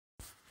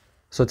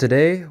So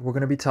today we're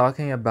going to be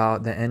talking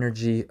about the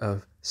energy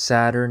of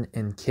Saturn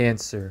in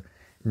Cancer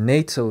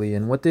natally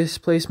and what this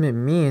placement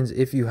means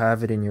if you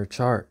have it in your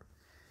chart.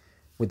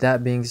 With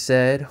that being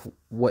said,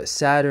 what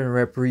Saturn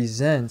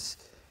represents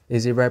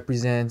is it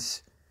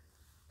represents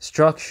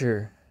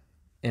structure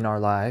in our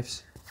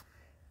lives.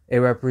 It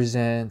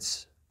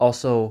represents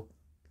also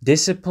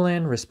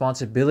discipline,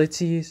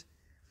 responsibilities,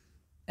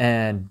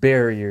 and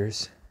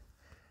barriers.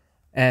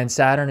 And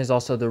Saturn is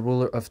also the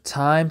ruler of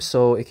time,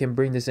 so it can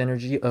bring this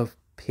energy of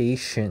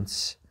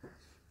patience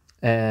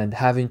and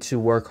having to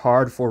work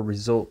hard for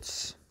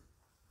results.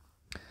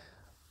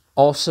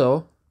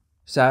 Also,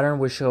 Saturn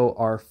will show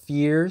our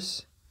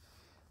fears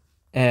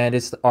and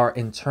it's our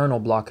internal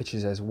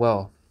blockages as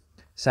well.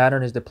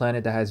 Saturn is the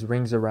planet that has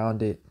rings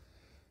around it.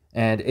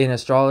 And in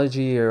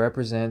astrology, it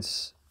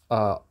represents,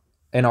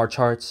 in our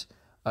charts,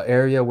 an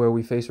area where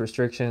we face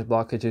restrictions,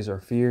 blockages, or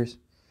fears.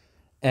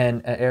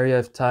 And an area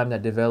of time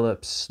that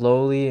develops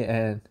slowly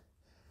and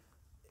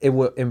it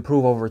will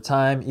improve over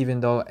time, even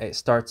though it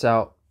starts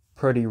out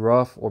pretty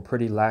rough or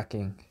pretty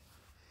lacking.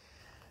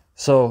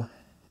 So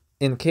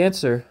in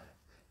Cancer,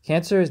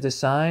 Cancer is the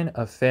sign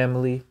of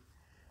family,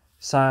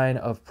 sign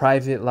of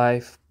private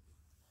life,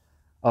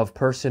 of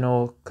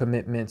personal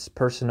commitments,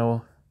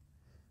 personal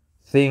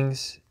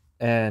things,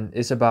 and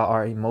it's about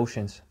our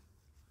emotions.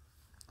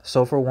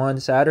 So for one,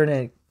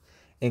 Saturn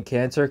in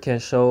Cancer can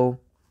show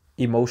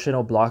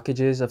emotional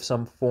blockages of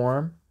some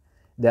form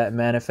that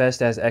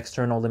manifest as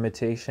external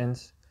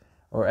limitations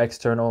or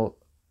external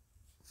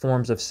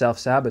forms of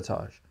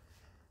self-sabotage.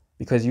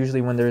 Because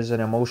usually when there's an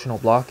emotional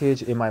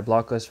blockage, it might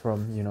block us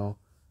from,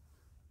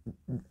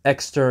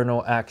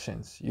 external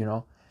actions.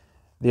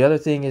 The other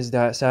thing is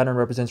that Saturn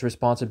represents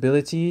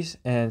responsibilities.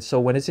 And so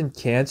when it's in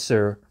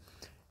Cancer,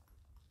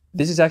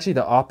 this is actually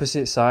the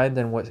opposite sign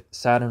than what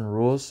Saturn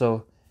rules.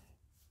 So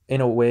in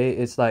a way,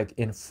 it's like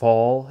in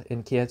fall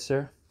in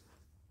Cancer.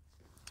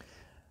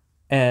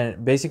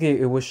 And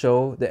basically, it will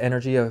show the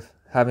energy of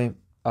having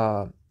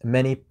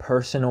many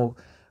personal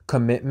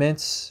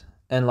commitments.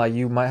 And like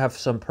you might have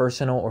some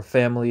personal or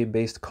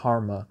family-based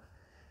karma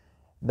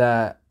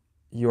that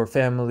your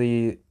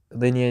family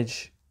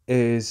lineage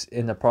is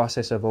in the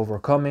process of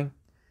overcoming.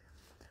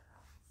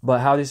 But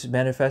how this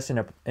manifests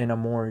in a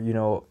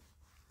more,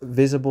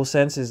 visible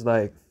sense is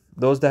like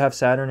those that have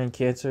Saturn in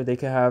Cancer, they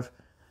can have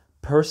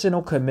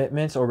personal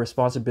commitments or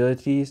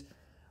responsibilities,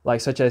 like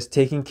such as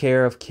taking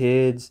care of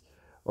kids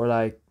or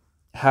like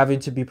having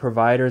to be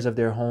providers of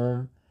their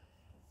home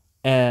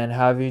and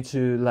having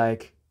to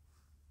like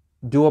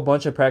do a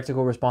bunch of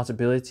practical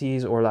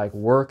responsibilities or like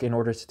work in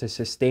order to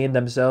sustain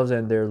themselves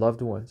and their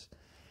loved ones.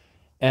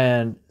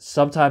 And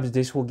sometimes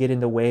this will get in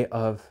the way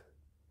of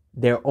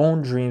their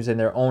own dreams and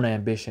their own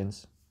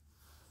ambitions.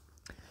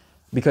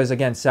 Because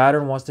again,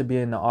 Saturn wants to be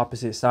in the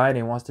opposite side.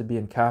 It wants to be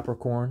in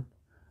Capricorn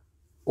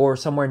or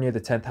somewhere near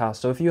the 10th house.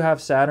 So if you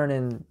have Saturn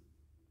in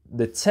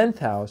the 10th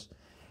house,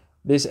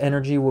 this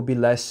energy will be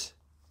less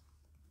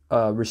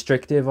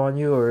restrictive on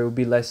you, or it will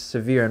be less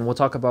severe. And we'll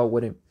talk about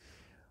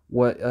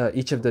what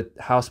each of the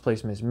house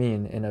placements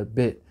mean in a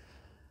bit.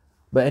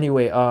 But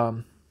anyway,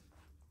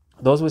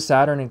 those with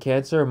Saturn in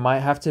Cancer might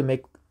have to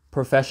make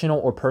professional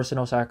or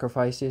personal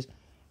sacrifices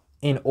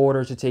in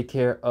order to take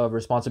care of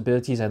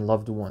responsibilities and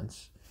loved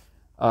ones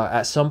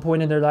at some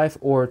point in their life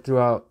or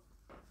throughout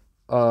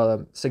a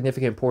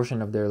significant portion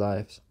of their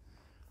lives.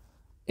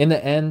 In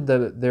the end,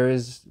 there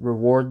is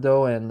reward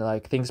though, and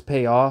like things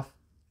pay off.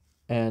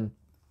 And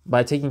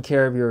by taking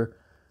care of your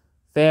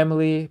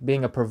family,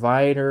 being a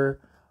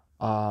provider,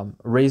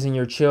 raising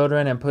your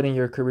children, and putting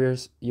your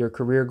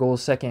career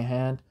goals second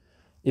hand,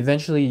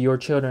 eventually your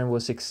children will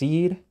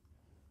succeed,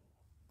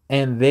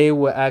 and they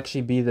will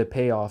actually be the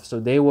payoff. So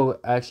they will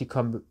actually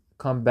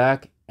come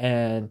back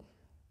and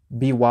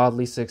be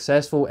wildly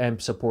successful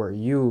and support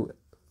you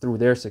through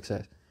their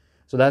success.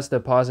 So that's the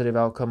positive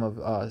outcome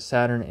of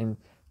Saturn in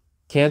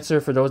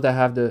Cancer. For those that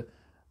have the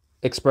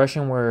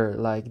expression where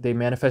like they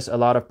manifest a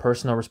lot of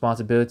personal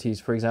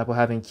responsibilities, for example,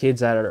 having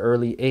kids at an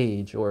early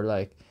age, or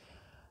like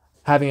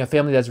having a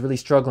family that's really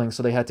struggling,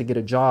 so they had to get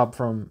a job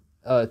from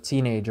a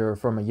teenager or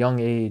from a young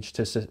age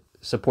to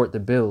support the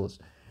bills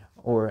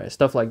or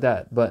stuff like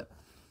that. But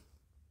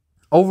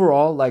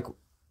overall, like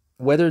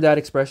whether that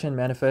expression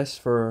manifests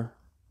for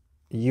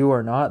you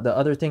or not, the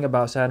other thing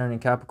about Saturn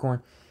and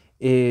Capricorn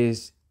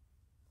is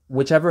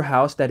whichever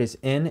house that is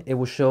in, it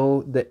will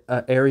show the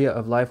area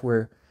of life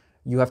where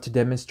you have to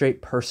demonstrate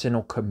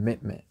personal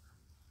commitment.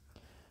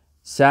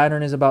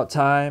 Saturn is about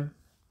time.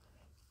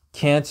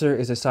 Cancer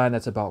is a sign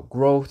that's about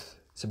growth.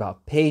 It's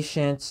about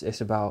patience.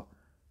 It's about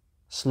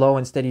slow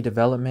and steady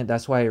development.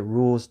 That's why it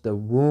rules the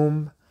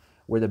womb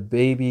where the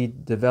baby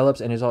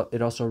develops, and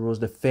it also rules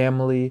the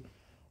family.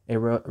 It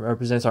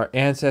represents our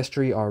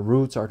ancestry, our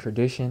roots, our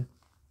tradition.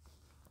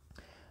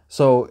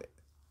 So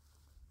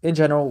in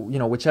general,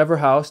 whichever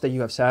house that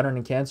you have Saturn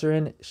and Cancer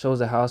in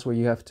shows a house where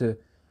you have to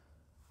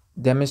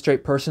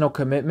demonstrate personal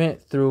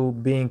commitment through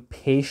being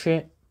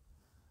patient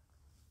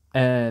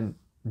and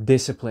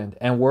disciplined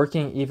and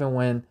working even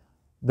when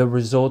the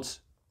results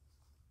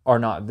are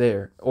not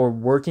there, or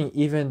working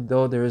even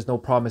though there is no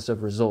promise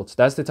of results.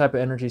 That's the type of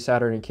energy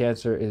Saturn in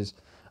Cancer is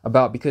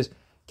about, because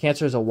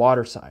Cancer is a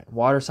water sign.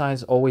 Water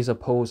signs always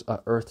oppose a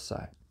earth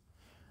sign.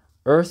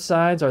 Earth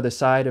signs are the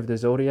side of the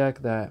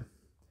zodiac that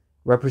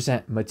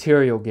represent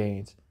material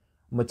gains,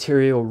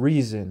 material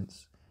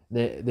reasons.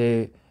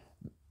 They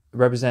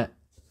represent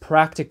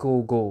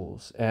practical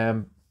goals,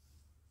 and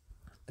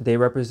they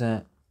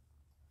represent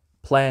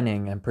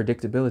planning and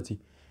predictability.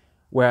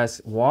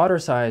 Whereas water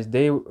signs,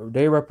 they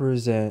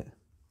represent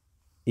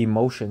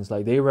emotions,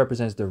 like they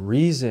represent the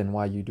reason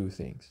why you do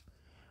things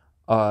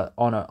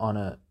on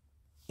a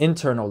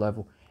internal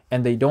level,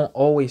 and they don't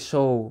always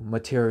show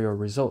material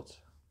results.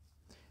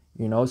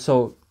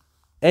 So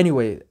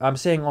anyway, I'm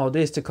saying all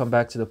this to come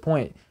back to the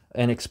point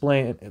and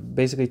explain,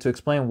 basically to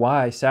explain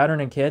why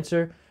Saturn and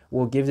Cancer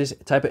will give this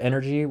type of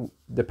energy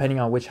depending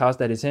on which house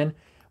that is in,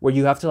 where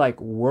you have to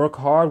like work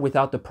hard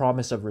without the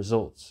promise of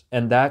results.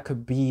 And that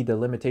could be the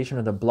limitation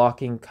or the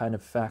blocking kind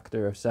of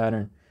factor of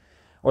Saturn,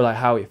 or like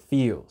how it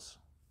feels.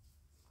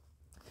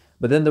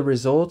 But then the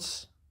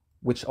results,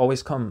 which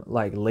always come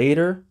like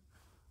later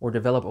or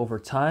develop over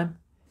time,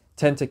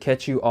 tend to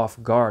catch you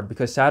off guard,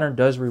 because Saturn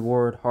does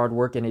reward hard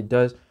work and it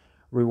does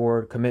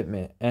reward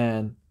commitment.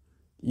 And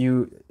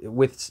you,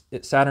 with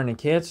Saturn in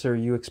Cancer,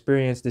 you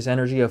experience this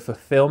energy of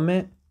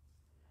fulfillment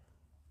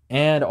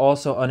and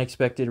also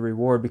unexpected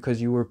reward,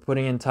 because you were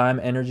putting in time,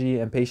 energy,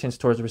 and patience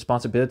towards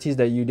responsibilities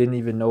that you didn't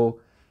even know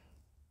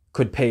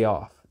could pay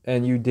off.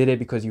 And you did it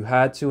because you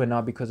had to and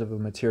not because of a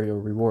material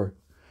reward.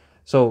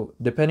 So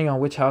depending on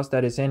which house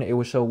that is in, it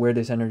will show where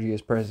this energy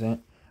is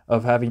present,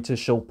 of having to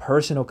show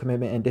personal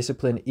commitment and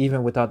discipline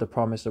even without the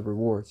promise of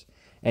rewards.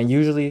 And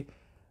usually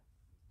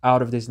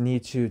out of this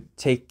need to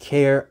take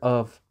care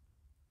of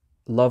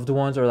loved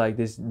ones, or like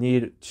this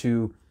need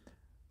to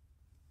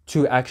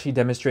actually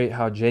demonstrate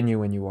how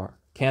genuine you are.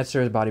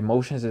 Cancer is about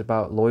emotions, it's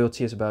about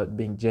loyalty, it's about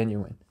being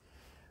genuine.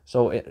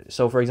 So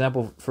for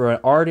example, for an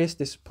artist,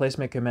 this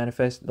placement can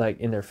manifest like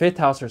in their 5th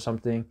house or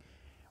something,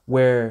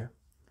 where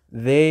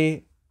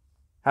they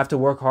have to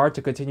work hard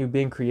to continue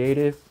being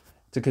creative,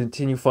 to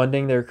continue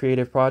funding their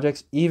creative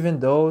projects, even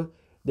though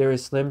there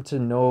is slim to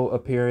no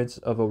appearance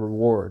of a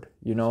reward,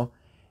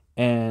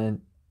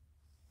 and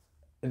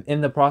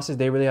in the process,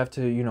 they really have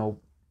to,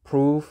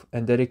 prove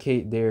and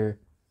dedicate their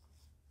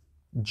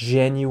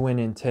genuine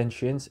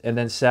intentions. And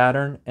then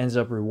Saturn ends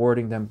up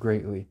rewarding them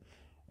greatly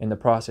in the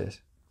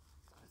process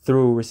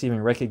through receiving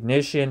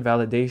recognition,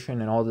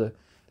 validation, and all the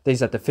things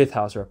that the 5th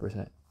house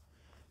represent.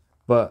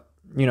 But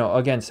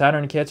again,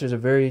 Saturn in Cancer is a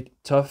very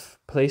tough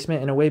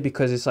placement in a way,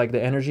 because it's like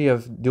the energy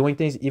of doing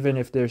things even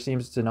if there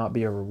seems to not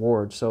be a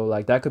reward. So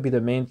like that could be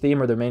the main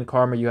theme or the main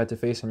karma you had to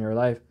face in your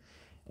life.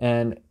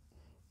 And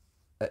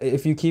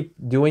if you keep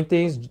doing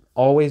things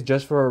always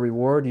just for a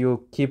reward,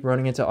 you'll keep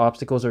running into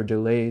obstacles or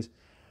delays.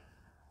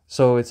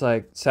 So it's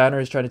like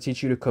Saturn is trying to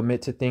teach you to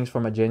commit to things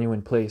from a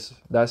genuine place.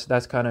 That's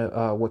kind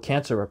of what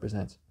Cancer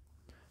represents.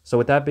 So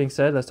with that being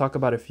said, let's talk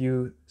about a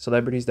few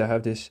celebrities that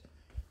have this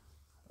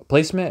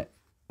placement,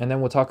 and then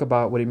we'll talk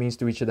about what it means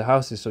to each of the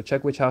houses. So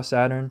check which house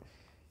Saturn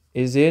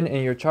is in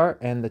your chart,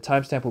 and the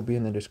timestamp will be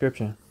in the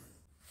description.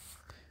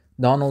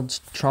 Donald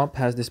Trump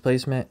has this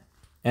placement.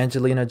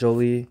 Angelina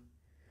Jolie,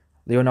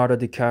 Leonardo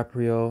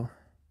DiCaprio,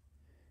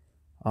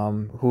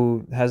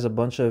 who has a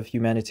bunch of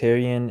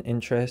humanitarian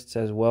interests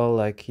as well.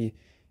 Like he's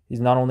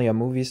not only a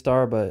movie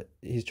star, but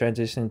he's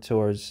transitioned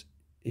towards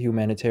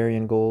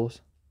humanitarian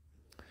goals.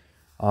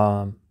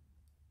 John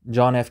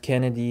F.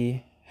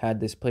 Kennedy had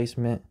this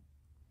placement.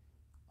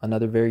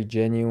 Another very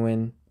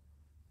genuine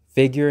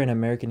figure in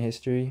American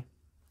history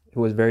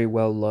who was very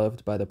well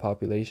loved by the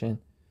population.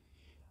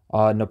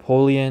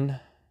 Napoleon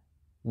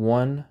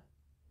I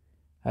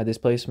had this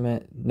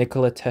placement.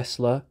 Nikola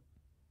Tesla,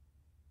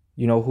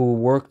 who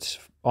worked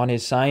on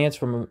his science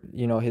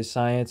his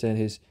science and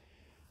his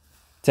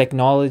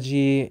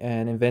technology,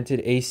 and invented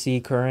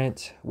AC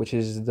current, which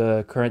is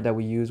the current that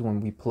we use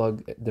when we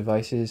plug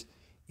devices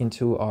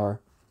into our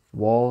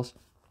walls,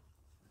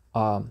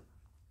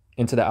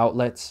 into the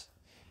outlets.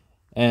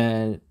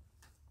 And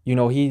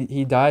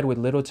he died with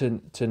little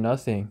to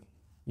nothing,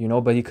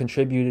 but he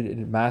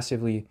contributed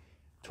massively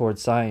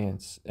towards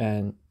science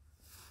and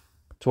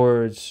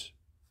towards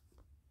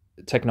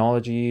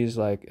technologies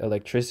like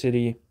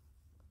electricity.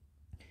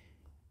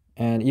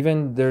 And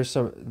even there's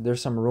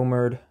some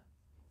rumored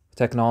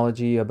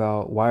technology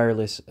about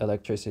wireless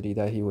electricity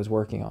that he was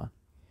working on.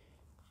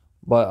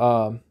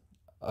 But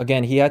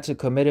again, he had to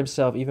commit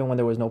himself even when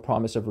there was no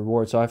promise of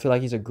reward. So I feel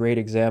like he's a great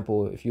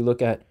example. If you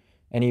look at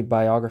any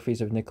biographies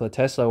of Nikola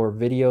Tesla or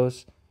video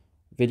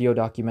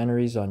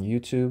documentaries on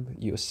YouTube,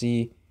 you'll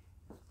see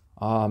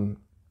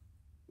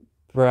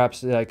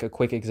perhaps like a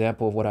quick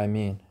example of what I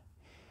mean.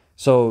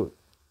 So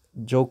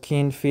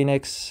Joaquin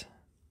Phoenix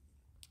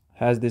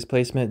has this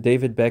placement.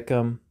 David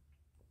Beckham,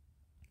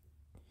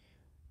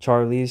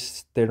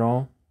 Charlize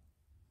Theron,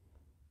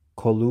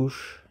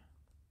 Coluche,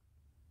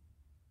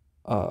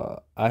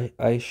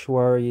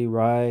 Aishwarya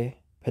Rai,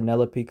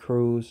 Penelope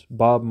Cruz,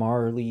 Bob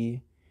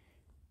Marley,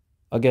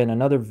 Again,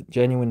 another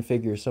genuine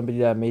figure, somebody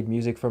that made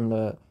music from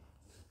the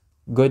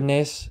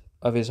goodness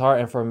of his heart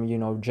and from,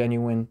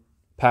 genuine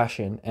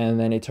passion, and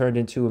then it turned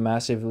into a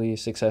massively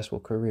successful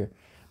career.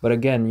 But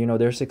again,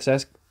 their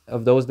success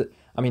of those that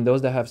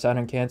have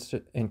Saturn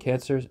cancer and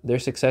cancers, their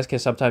success can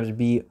sometimes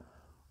be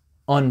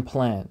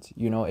unplanned.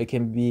 It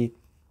can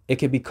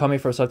be coming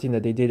from something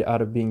that they did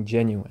out of being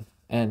genuine.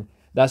 And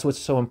that's what's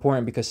so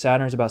important, because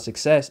Saturn is about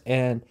success,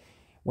 and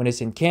when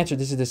it's in Cancer,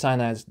 this is the sign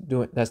that's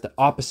the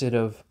opposite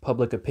of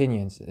public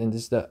opinions, and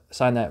this is the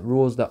sign that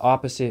rules the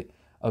opposite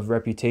of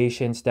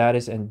reputation,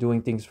 status, and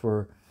doing things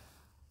for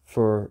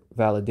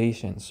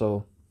validation.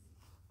 So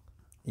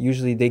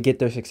usually they get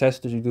their success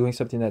through doing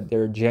something that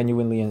they're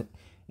genuinely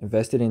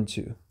invested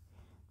into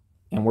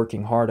and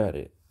working hard at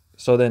it.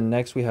 So then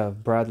next we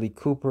have Bradley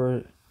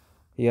Cooper.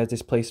 He has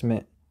this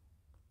placement,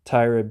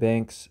 Tyra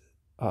Banks,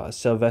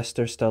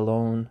 Sylvester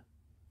Stallone,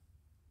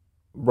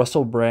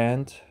 Russell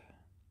Brand.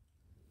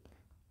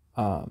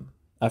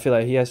 I feel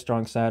like he has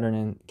strong Saturn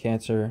and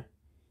Cancer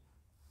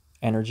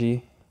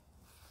energy.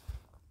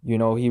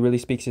 He really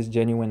speaks his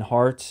genuine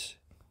heart.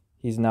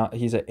 He's an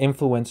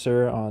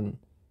influencer on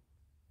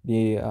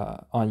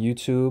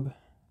YouTube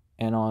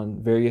and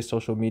on various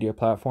social media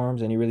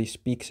platforms, and he really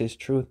speaks his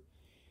truth.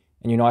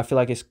 And I feel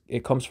like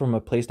it comes from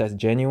a place that's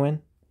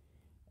genuine,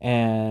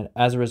 and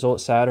as a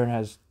result, Saturn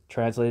has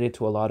translated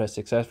to a lot of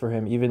success for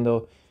him, even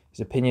though his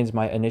opinions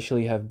might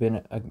initially have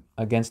been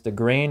against the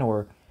grain,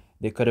 or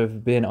they could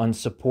have been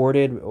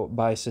unsupported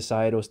by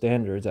societal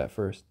standards at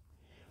first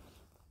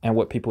and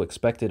what people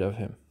expected of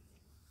him.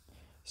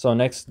 So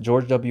next,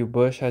 George W.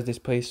 Bush has this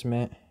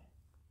placement,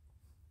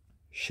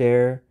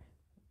 Cher,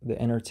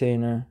 the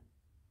entertainer,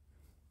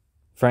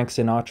 Frank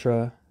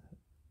Sinatra,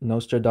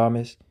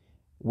 Nostradamus,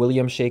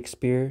 William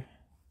Shakespeare,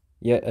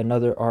 yet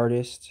another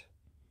artist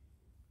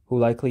who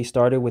likely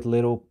started with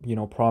little,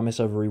 promise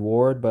of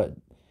reward, but,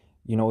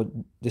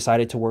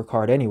 decided to work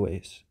hard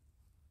anyways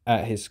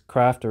at his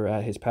craft or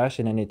at his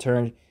passion, and it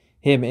turned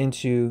him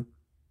into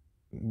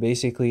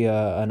basically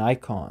an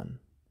icon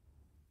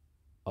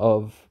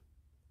of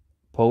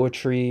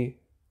poetry,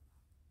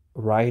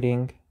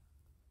 writing,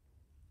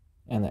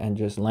 and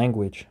just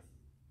language.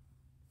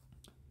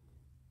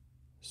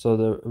 So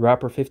the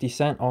rapper 50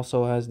 Cent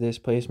also has this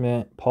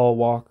placement. Paul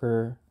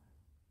Walker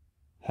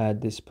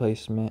had this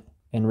placement.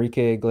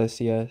 Enrique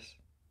Iglesias.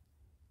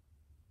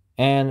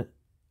 And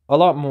a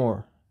lot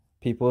more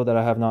people that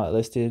I have not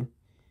listed.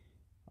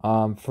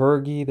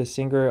 Fergie, the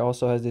singer,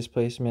 also has this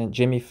placement.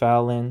 Jimmy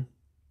Fallon.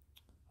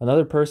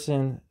 Another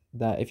person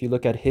that, if you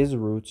look at his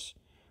roots,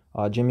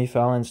 Jimmy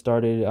Fallon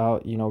started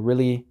out,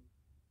 really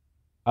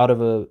out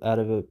of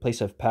a place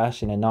of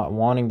passion and not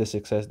wanting the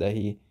success that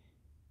he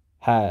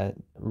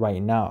had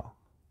right now.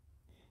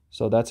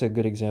 So that's a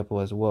good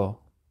example as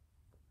well.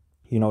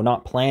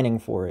 Not planning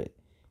for it,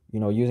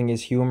 using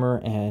his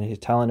humor and his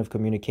talent of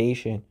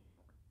communication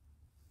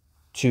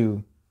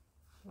to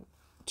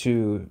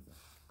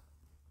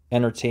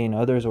entertain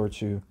others, or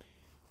to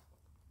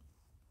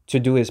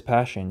do his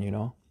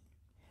passion.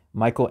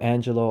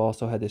 Michelangelo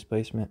also had this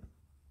placement.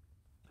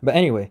 But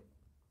anyway,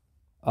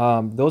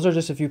 those are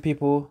just a few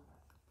people,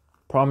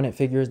 prominent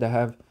figures that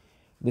have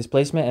this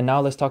placement. And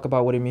now let's talk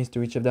about what it means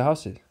to each of the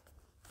houses.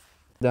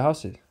 The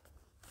houses.